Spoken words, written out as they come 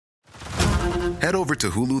Head over to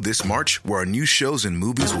Hulu this March, where our new shows and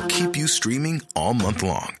movies will keep you streaming all month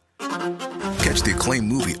long. Catch the acclaimed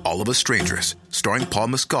movie All of Us Strangers, starring Paul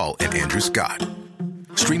Mescal and Andrew Scott.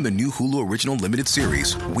 Stream the new Hulu original limited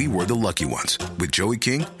series We Were the Lucky Ones with Joey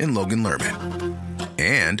King and Logan Lerman.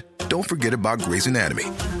 And don't forget about Grey's Anatomy.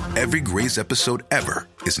 Every Grey's episode ever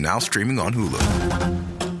is now streaming on Hulu.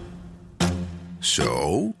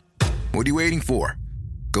 So, what are you waiting for?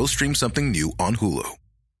 Go stream something new on Hulu.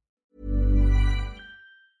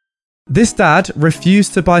 This dad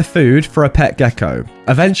refused to buy food for a pet gecko,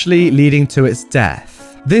 eventually leading to its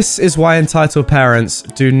death. This is why entitled parents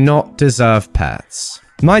do not deserve pets.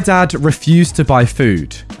 My dad refused to buy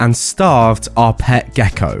food and starved our pet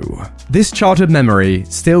gecko. This childhood memory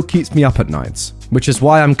still keeps me up at night, which is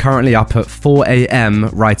why I'm currently up at 4 a.m.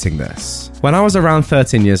 writing this. When I was around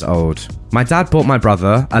 13 years old, my dad bought my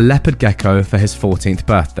brother a leopard gecko for his 14th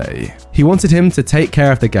birthday. He wanted him to take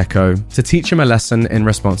care of the gecko to teach him a lesson in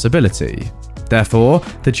responsibility. Therefore,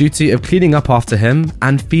 the duty of cleaning up after him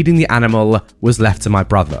and feeding the animal was left to my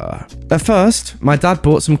brother. At first, my dad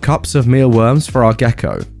bought some cups of mealworms for our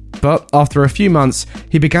gecko, but after a few months,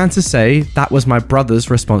 he began to say that was my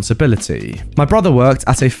brother's responsibility. My brother worked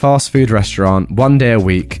at a fast food restaurant 1 day a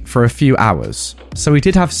week for a few hours, so he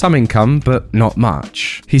did have some income, but not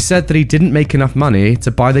much. He said that he didn't make enough money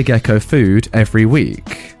to buy the gecko food every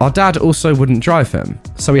week. Our dad also wouldn't drive him,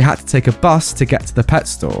 so he had to take a bus to get to the pet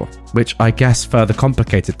store, which I guess further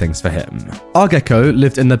complicated things for him. Our gecko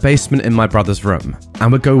lived in the basement in my brother's room,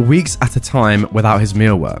 and would go weeks at a time without his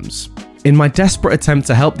mealworms. In my desperate attempt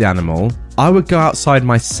to help the animal, I would go outside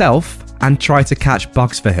myself and try to catch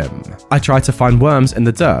bugs for him. I tried to find worms in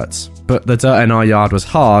the dirt, but the dirt in our yard was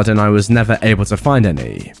hard and I was never able to find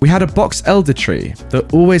any. We had a box elder tree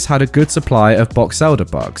that always had a good supply of box elder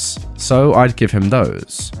bugs, so I'd give him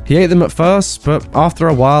those. He ate them at first, but after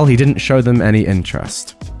a while he didn't show them any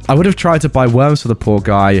interest. I would have tried to buy worms for the poor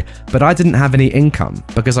guy, but I didn't have any income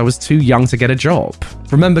because I was too young to get a job.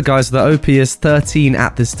 Remember guys, the OP is 13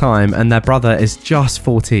 at this time and their brother is just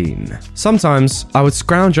 14. Sometimes I would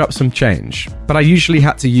scrounge up some change, but I usually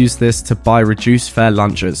had to use this to buy reduced fare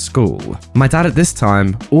lunch at school. My dad at this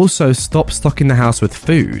time also stopped stocking the house with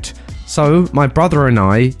food. So, my brother and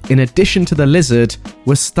I, in addition to the lizard,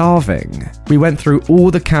 were starving. We went through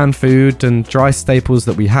all the canned food and dry staples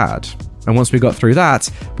that we had. And once we got through that,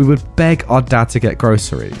 we would beg our dad to get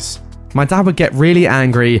groceries. My dad would get really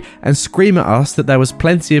angry and scream at us that there was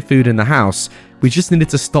plenty of food in the house. We just needed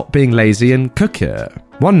to stop being lazy and cook it.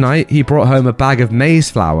 One night, he brought home a bag of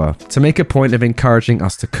maize flour to make a point of encouraging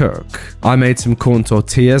us to cook. I made some corn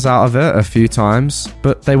tortillas out of it a few times,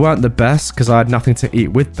 but they weren't the best because I had nothing to eat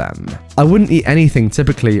with them. I wouldn't eat anything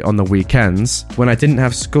typically on the weekends when I didn't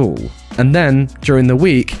have school. And then, during the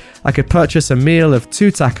week, I could purchase a meal of 2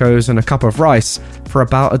 tacos and a cup of rice for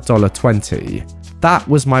about $1.20. That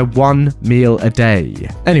was my one meal a day.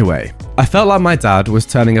 Anyway, I felt like my dad was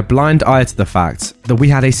turning a blind eye to the fact that we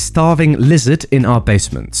had a starving lizard in our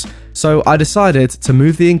basement. So I decided to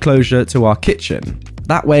move the enclosure to our kitchen.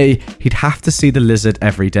 That way, he'd have to see the lizard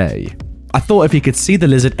every day. I thought if he could see the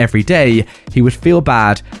lizard every day, he would feel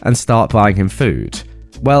bad and start buying him food.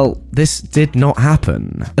 Well, this did not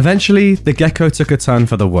happen. Eventually, the gecko took a turn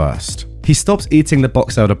for the worst. He stopped eating the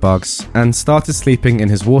box elder bugs and started sleeping in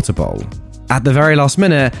his water bowl. At the very last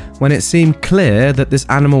minute, when it seemed clear that this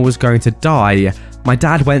animal was going to die, my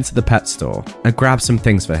dad went to the pet store and grabbed some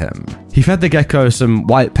things for him. He fed the gecko some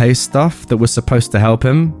white paste stuff that was supposed to help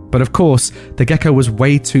him, but of course, the gecko was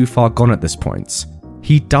way too far gone at this point.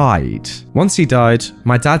 He died. Once he died,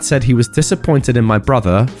 my dad said he was disappointed in my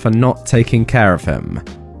brother for not taking care of him.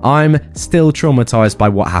 I'm still traumatized by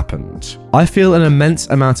what happened. I feel an immense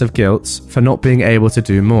amount of guilt for not being able to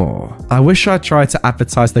do more. I wish I tried to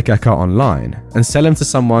advertise the gecko online and sell him to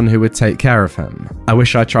someone who would take care of him. I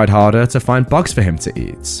wish I tried harder to find bugs for him to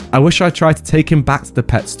eat. I wish I tried to take him back to the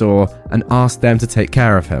pet store and ask them to take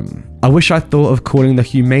care of him. I wish I thought of calling the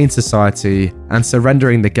Humane Society and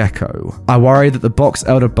surrendering the gecko. I worry that the box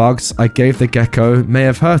elder bugs I gave the gecko may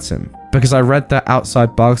have hurt him, because I read that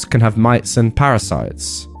outside bugs can have mites and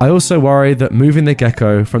parasites. I also worry that moving the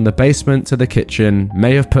gecko from the basement to the kitchen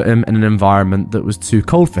may have put him in an environment that was too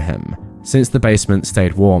cold for him, since the basement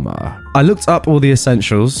stayed warmer. I looked up all the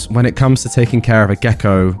essentials when it comes to taking care of a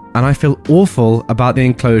gecko, and I feel awful about the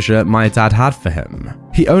enclosure my dad had for him.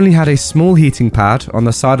 He only had a small heating pad on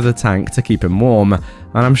the side of the tank to keep him warm,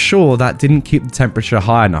 and I'm sure that didn't keep the temperature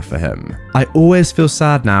high enough for him. I always feel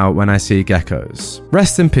sad now when I see geckos.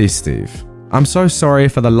 Rest in peace, Steve. I'm so sorry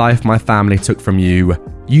for the life my family took from you.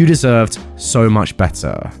 You deserved so much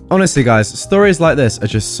better. Honestly, guys, stories like this are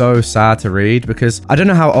just so sad to read because I don't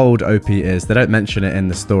know how old OP is. They don't mention it in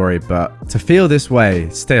the story, but to feel this way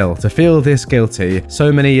still, to feel this guilty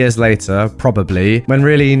so many years later, probably, when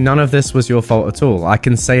really none of this was your fault at all. I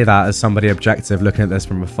can say that as somebody objective looking at this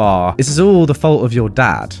from afar. This is all the fault of your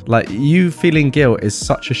dad. Like, you feeling guilt is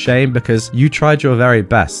such a shame because you tried your very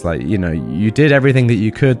best. Like, you know, you did everything that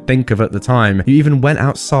you could think of at the time. You even went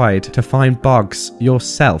outside to find bugs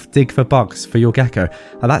yourself, dig for bugs for your gecko.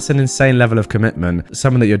 Now, that's an insane level of commitment,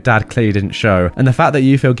 something that your dad clearly didn't show. And the fact that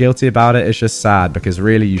you feel guilty about it is just sad because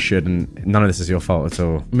really you shouldn't. None of this is your fault at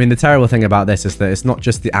all. I mean, the terrible thing about this is that it's not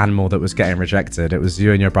just the animal that was getting rejected, it was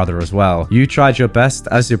you and your brother as well. You tried your best,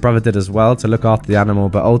 as your brother did as well, to look after the animal,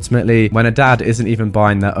 but ultimately, when a dad isn't even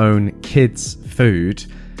buying their own kids' food,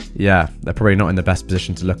 yeah, they're probably not in the best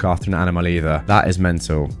position to look after an animal either. That is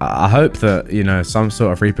mental. I hope that, you know, some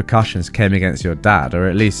sort of repercussions came against your dad, or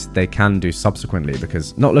at least they can do subsequently,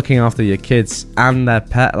 because not looking after your kids and their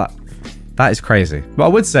pet, like, that is crazy. What I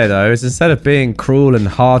would say though is instead of being cruel and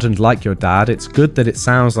hardened like your dad, it's good that it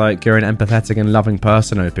sounds like you're an empathetic and loving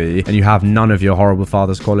person, OP, and you have none of your horrible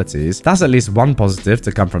father's qualities. That's at least one positive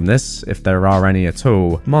to come from this, if there are any at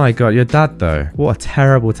all. My god, your dad though. What a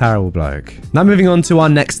terrible, terrible bloke. Now moving on to our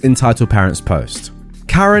next entitled parents post.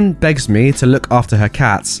 Karen begs me to look after her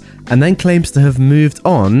cats and then claims to have moved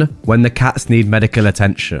on when the cats need medical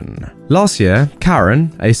attention. Last year,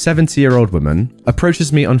 Karen, a 70-year-old woman,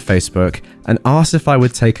 approaches me on Facebook and asks if I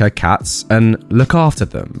would take her cats and look after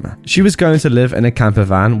them. She was going to live in a camper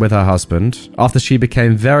van with her husband after she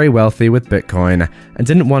became very wealthy with Bitcoin and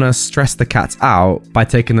didn't want to stress the cats out by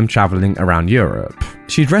taking them traveling around Europe.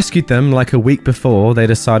 She'd rescued them like a week before they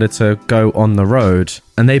decided to go on the road,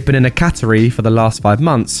 and they've been in a cattery for the last 5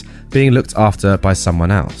 months, being looked after by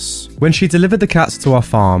someone else. When she delivered the cats to our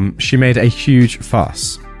farm, she made a huge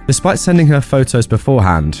fuss. Despite sending her photos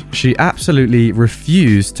beforehand, she absolutely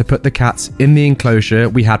refused to put the cats in the enclosure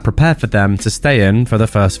we had prepared for them to stay in for the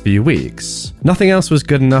first few weeks. Nothing else was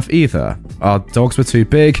good enough either. Our dogs were too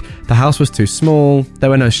big, the house was too small, there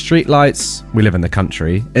were no street lights, we live in the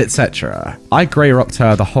country, etc. I grey rocked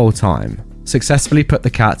her the whole time, successfully put the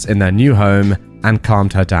cats in their new home, and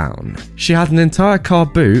calmed her down. She had an entire car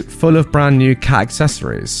boot full of brand new cat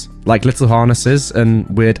accessories, like little harnesses and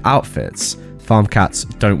weird outfits. Farm cats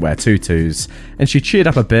don't wear tutus, and she cheered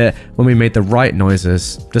up a bit when we made the right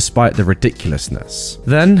noises, despite the ridiculousness.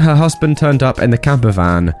 Then her husband turned up in the camper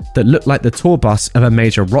van that looked like the tour bus of a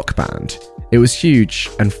major rock band. It was huge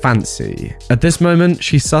and fancy. At this moment,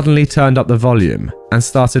 she suddenly turned up the volume and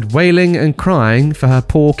started wailing and crying for her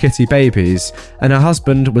poor kitty babies, and her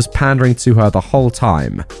husband was pandering to her the whole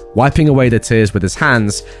time, wiping away the tears with his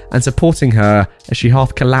hands and supporting her as she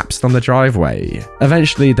half collapsed on the driveway.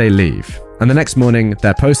 Eventually, they leave, and the next morning,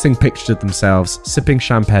 they're posting pictures of themselves sipping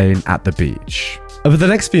champagne at the beach. Over the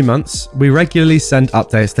next few months, we regularly send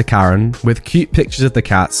updates to Karen with cute pictures of the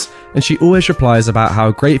cats, and she always replies about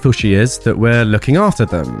how grateful she is that we're looking after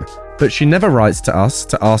them. But she never writes to us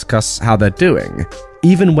to ask us how they're doing,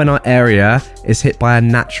 even when our area is hit by a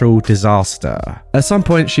natural disaster. At some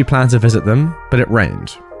point, she planned to visit them, but it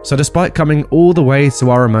rained. So despite coming all the way to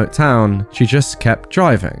our remote town, she just kept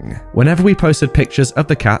driving. Whenever we posted pictures of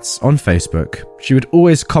the cats on Facebook, she would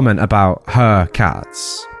always comment about her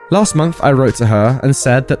cats. Last month, I wrote to her and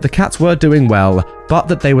said that the cats were doing well, but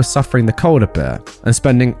that they were suffering the cold a bit and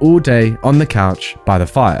spending all day on the couch by the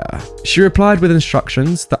fire. She replied with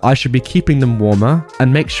instructions that I should be keeping them warmer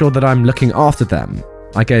and make sure that I'm looking after them.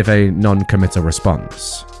 I gave a non-committal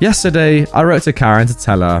response. Yesterday, I wrote to Karen to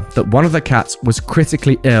tell her that one of the cats was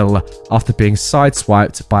critically ill after being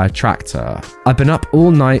sideswiped by a tractor. I've been up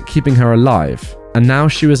all night keeping her alive, and now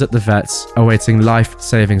she was at the vet's awaiting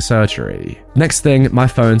life-saving surgery. Next thing, my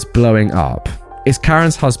phone's blowing up. It's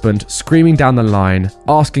Karen's husband screaming down the line,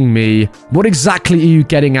 asking me, "What exactly are you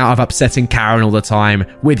getting out of upsetting Karen all the time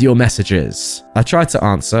with your messages?" I tried to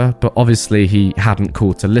answer, but obviously he hadn't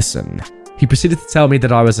called to listen. He proceeded to tell me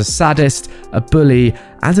that I was a sadist, a bully,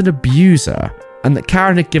 and an abuser, and that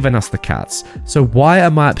Karen had given us the cats, so why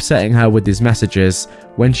am I upsetting her with these messages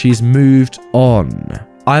when she's moved on?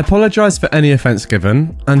 I apologise for any offence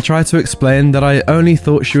given, and tried to explain that I only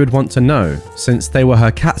thought she would want to know, since they were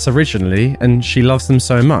her cats originally and she loves them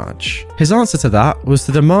so much. His answer to that was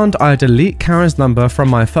to demand I delete Karen's number from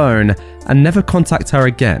my phone and never contact her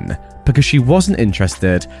again, because she wasn't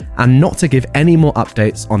interested, and not to give any more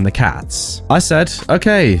updates on the cats. I said,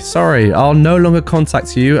 "Okay, sorry, I'll no longer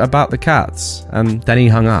contact you about the cats," and then he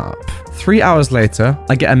hung up. 3 hours later,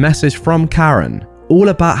 I get a message from Karen, all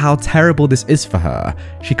about how terrible this is for her.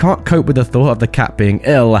 She can't cope with the thought of the cat being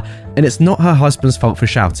ill, and it's not her husband's fault for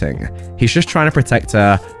shouting. He's just trying to protect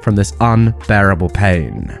her from this unbearable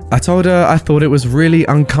pain. I told her I thought it was really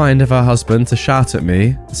unkind of her husband to shout at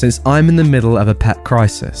me, since I'm in the middle of a pet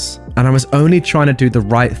crisis, and I was only trying to do the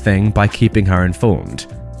right thing by keeping her informed.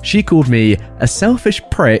 She called me a selfish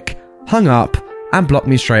prick, hung up, and blocked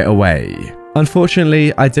me straight away.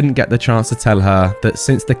 Unfortunately, I didn't get the chance to tell her that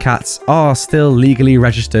since the cats are still legally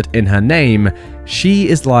registered in her name, she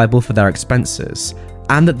is liable for their expenses,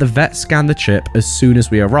 and that the vet scanned the chip as soon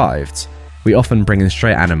as we arrived. We often bring in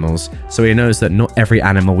stray animals, so he knows that not every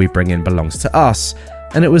animal we bring in belongs to us,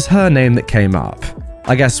 and it was her name that came up.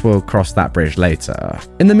 I guess we'll cross that bridge later.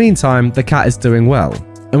 In the meantime, the cat is doing well,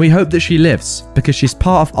 and we hope that she lives because she's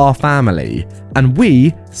part of our family, and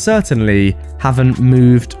we certainly haven't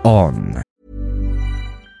moved on.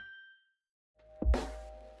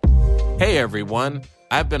 Hey everyone,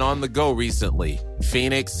 I've been on the go recently.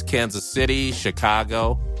 Phoenix, Kansas City,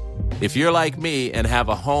 Chicago. If you're like me and have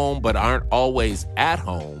a home but aren't always at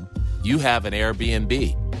home, you have an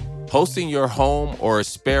Airbnb. Hosting your home or a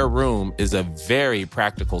spare room is a very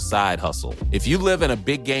practical side hustle. If you live in a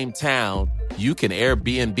big game town, you can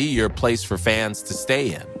Airbnb your place for fans to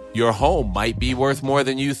stay in. Your home might be worth more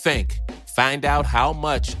than you think. Find out how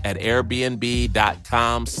much at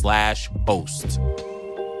airbnb.com/host.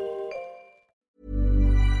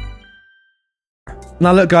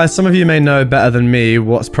 Now look guys, some of you may know better than me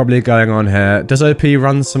what's probably going on here. Does OP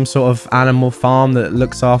run some sort of animal farm that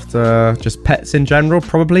looks after just pets in general?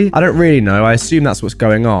 Probably. I don't really know. I assume that's what's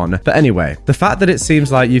going on. But anyway, the fact that it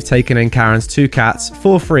seems like you've taken in Karen's 2 cats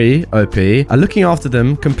for free, OP, are looking after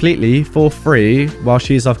them completely for free while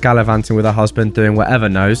she's off gallivanting with her husband doing whatever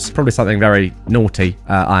knows, probably something very naughty,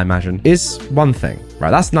 I imagine, is one thing. Right,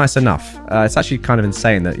 that's nice enough. It's actually kind of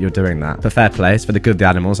insane that you're doing that. But fair play, it's for the good of the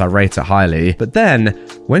animals, I rate it highly. But then,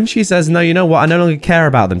 when she says, no, you know what, I no longer care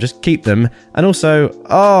about them, just keep them. And also,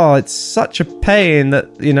 oh, it's such a pain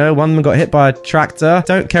that, you know, one of them got hit by a tractor.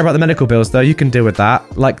 Don't care about the medical bills though, you can deal with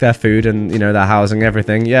that. Like their food and, you know, their housing,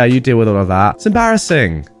 everything. Yeah, you deal with all of that. It's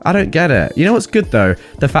embarrassing. I don't get it. You know what's good though?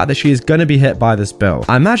 The fact that she is going to be hit by this bill.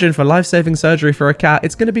 I imagine for life-saving surgery for a cat,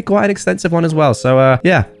 it's going to be quite an extensive one as well. So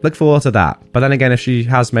yeah, look forward to that. But then again, if she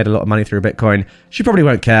has made a lot of money through Bitcoin, she probably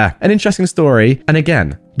won't care. An interesting story. And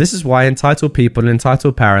again, this is why entitled people and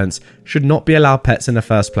entitled parents should not be allowed pets in the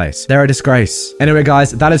first place. They're a disgrace. Anyway,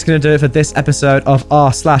 guys, that is going to do it for this episode of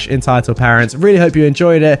r/entitled parents. Really hope you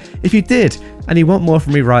enjoyed it. If you did, and you want more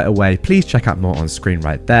from me right away, please check out more on screen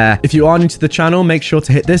right there. If you are new to the channel, make sure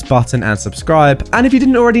to hit this button and subscribe. And if you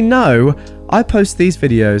didn't already know, I post these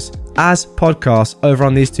videos as podcasts over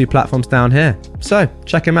on these 2 platforms down here. So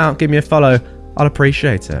check them out, give me a follow. I'll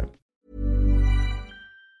appreciate it.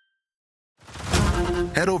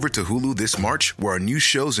 Head over to Hulu this March, where our new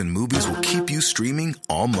shows and movies will keep you streaming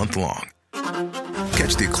all month long.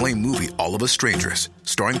 Catch the acclaimed movie All of Us Strangers,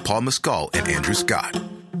 starring Paul Mescal and Andrew Scott.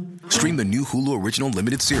 Stream the new Hulu original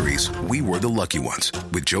limited series We Were the Lucky Ones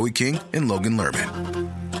with Joey King and Logan Lerman.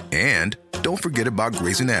 And don't forget about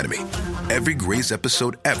Grey's Anatomy. Every Grey's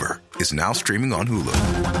episode ever is now streaming on Hulu.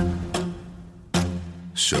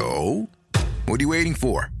 So, what are you waiting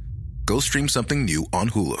for? Go stream something new on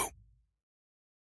Hulu.